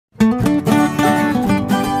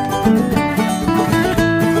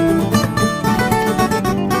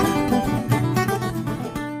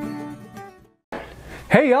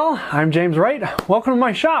I'm James Wright. Welcome to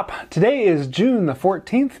my shop. Today is June the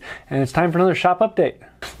 14th and it's time for another shop update.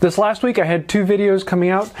 This last week I had two videos coming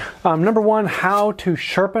out. Number one, how to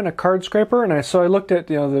sharpen a card scraper, and so I looked at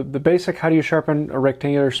the basic how do you sharpen a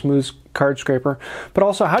rectangular smooth card scraper, but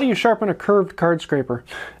also how do you sharpen a curved card scraper.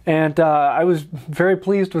 And I was very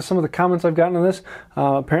pleased with some of the comments I've gotten on this.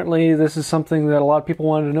 Apparently this is something that a lot of people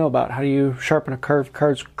wanted to know about. How do you sharpen a curved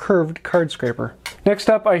card scraper?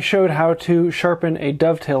 Next up, I showed how to sharpen a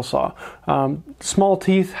dovetail saw. Small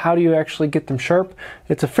teeth, how do you actually get them sharp?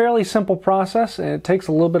 It's a fairly simple process and it takes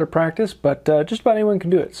a little bit of practice, but just about anyone can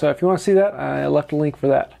do it. So if you want to see that, I left a link for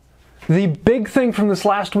that. The big thing from this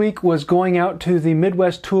last week was going out to the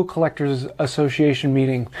Midwest Tool Collectors Association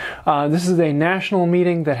meeting. This is a national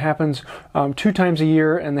meeting that happens 2 times a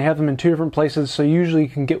year, and they have them in 2 different places, so usually you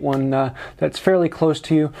can get one that's fairly close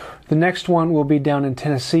to you. The next one will be down in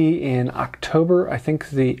Tennessee in October, I think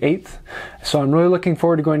the 8th. So I'm really looking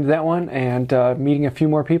forward to going to that one and meeting a few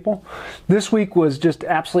more people. This week was just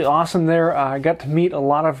absolutely awesome there. I got to meet a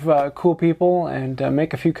lot of cool people and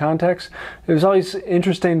make a few contacts. It was always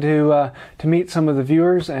interesting to meet some of the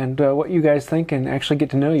viewers and what you guys think and actually get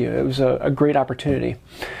to know you. It was a great opportunity.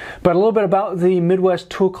 But a little bit about the Midwest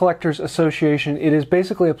Tool Collectors Association. It is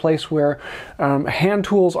basically a place where hand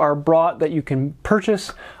tools are brought that you can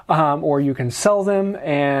purchase or you can sell them,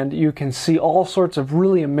 and you can see all sorts of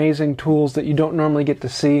really amazing tools that you don't normally get to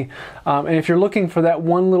see. And if you're looking for that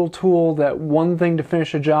one little tool, that one thing to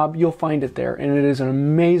finish a job, you'll find it there. And it is an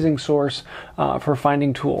amazing source for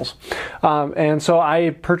finding tools. And so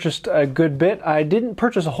I purchased a good bit. I didn't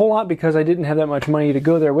purchase a whole lot because I didn't have that much money to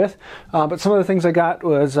go there with. But some of the things I got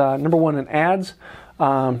was number one, an ads.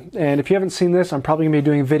 And if you haven't seen this, I'm probably going to be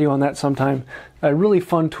doing a video on that sometime. A really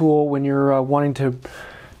fun tool when you're wanting to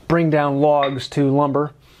bring down logs to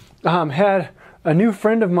lumber. Had a new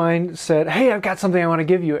friend of mine said, hey, I've got something I want to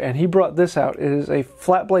give you, and he brought this out. It is a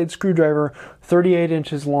flat blade screwdriver, 38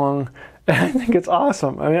 inches long, and I think it's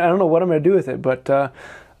awesome. I mean, I don't know what I'm going to do with it, but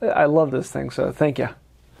I love this thing, so thank you.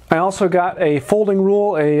 I also got a folding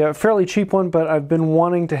rule, a fairly cheap one, but I've been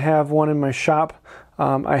wanting to have one in my shop.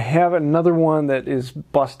 I have another one that is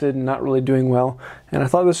busted and not really doing well, and I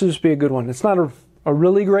thought this would just be a good one. It's not a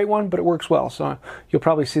really great one, but it works well, so you'll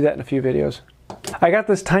probably see that in a few videos. I got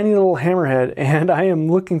this tiny little hammerhead, and I am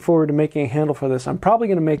looking forward to making a handle for this. I'm probably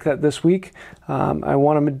going to make that this week. I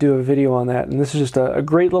want to do a video on that, and this is just a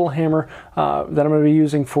great little hammer that I'm going to be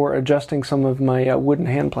using for adjusting some of my wooden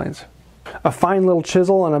hand planes. A fine little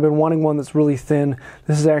chisel, and I've been wanting one that's really thin.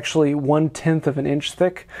 This is actually 1/10 of an inch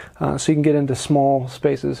thick, so you can get into small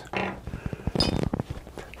spaces.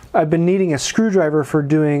 I've been needing a screwdriver for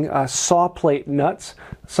doing saw plate nuts.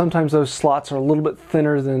 Sometimes those slots are a little bit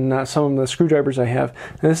thinner than some of the screwdrivers I have.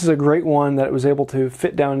 And this is a great one that was able to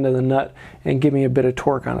fit down into the nut and give me a bit of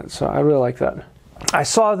torque on it. So I really like that. I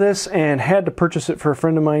saw this and had to purchase it for a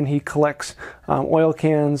friend of mine. He collects oil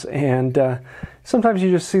cans, and sometimes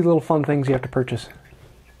you just see little fun things you have to purchase.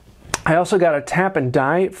 I also got a tap and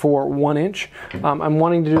die for 1 inch. I'm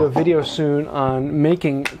wanting to do a video soon on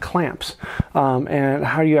making clamps and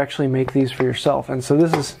how do you actually make these for yourself. And so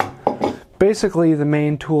this is basically the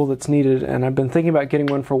main tool that's needed, and I've been thinking about getting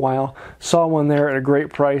one for a while. Saw one there at a great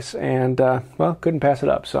price and, well, couldn't pass it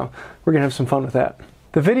up. So we're going to have some fun with that.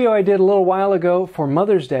 The video I did a little while ago for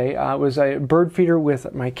Mother's Day was a bird feeder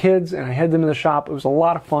with my kids, and I had them in the shop. It was a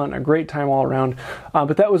lot of fun, a great time all around.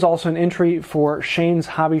 But that was also an entry for Shane's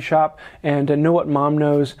Hobby Shop and Know What Mom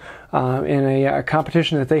Knows in a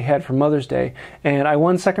competition that they had for Mother's Day. And I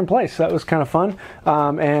won 2nd place. That was kind of fun.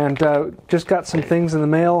 And just got some things in the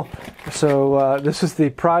mail. So this is the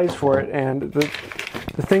prize for it. And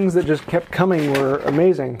the things that just kept coming were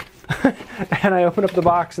amazing. And I opened up the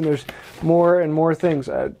box and there's more and more things.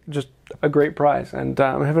 Just a great prize, and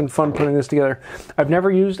I'm having fun putting this together. I've never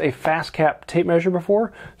used a fast cap tape measure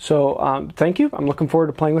before, so thank you. I'm looking forward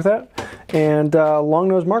to playing with that. And long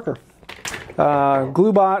nose marker,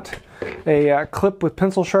 glue bot, a clip with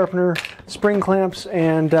pencil sharpener, spring clamps,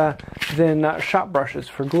 and then shop brushes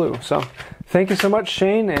for glue. So thank you so much,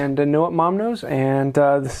 Shane, and Know What Mom Knows, and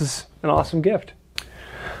this is an awesome gift.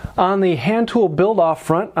 On the hand tool build-off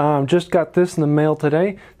front, just got this in the mail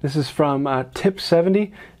today. This is from Tip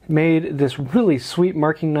 70. Made this really sweet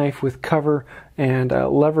marking knife with cover and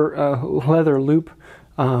leather loop.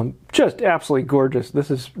 Just absolutely gorgeous. This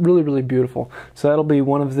is really, really beautiful. So that'll be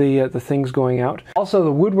one of the things going out. Also,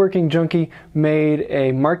 the Woodworking Junkie made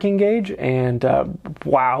a marking gauge, and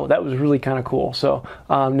wow, that was really kind of cool. So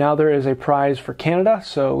now there is a prize for Canada,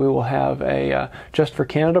 so we will have a Just for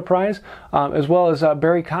Canada prize, as well as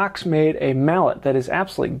Barry Cox made a mallet that is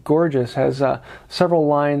absolutely gorgeous, has several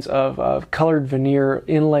lines of colored veneer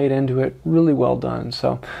inlaid into it, really well done.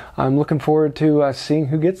 So I'm looking forward to seeing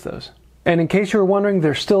who gets those. And in case you were wondering,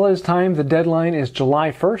 there still is time. The deadline is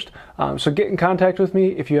July 1st. So get in contact with me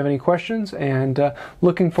if you have any questions, and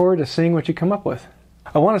looking forward to seeing what you come up with.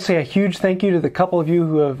 I want to say a huge thank you to the couple of you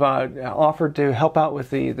who have offered to help out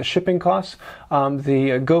with the shipping costs.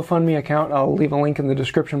 The GoFundMe account, I'll leave a link in the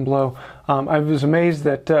description below. I was amazed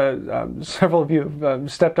that several of you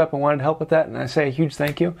have stepped up and wanted to help with that, and I say a huge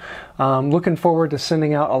thank you. Looking forward to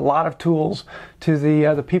sending out a lot of tools to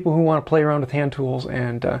the people who want to play around with hand tools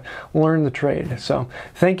and learn the trade. So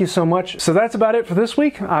thank you so much. So that's about it for this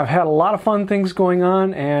week. I've had a lot of fun things going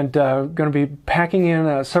on, and going to be packing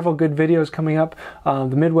in several good videos coming up.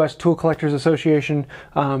 The Midwest Tool Collectors Association,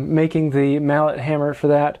 making the mallet hammer for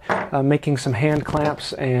that, making some hand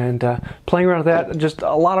clamps, and playing around with that. Just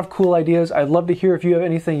a lot of cool ideas. I'd love to hear if you have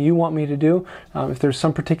anything you want me to do. If there's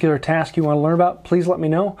some particular task you want to learn about, please let me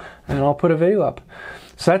know, and I'll put a video up.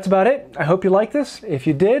 So that's about it. I hope you like this. If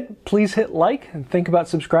you did, please hit like and think about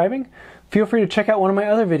subscribing. Feel free to check out one of my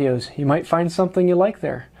other videos. You might find something you like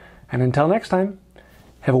there. And until next time,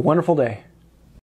 have a wonderful day.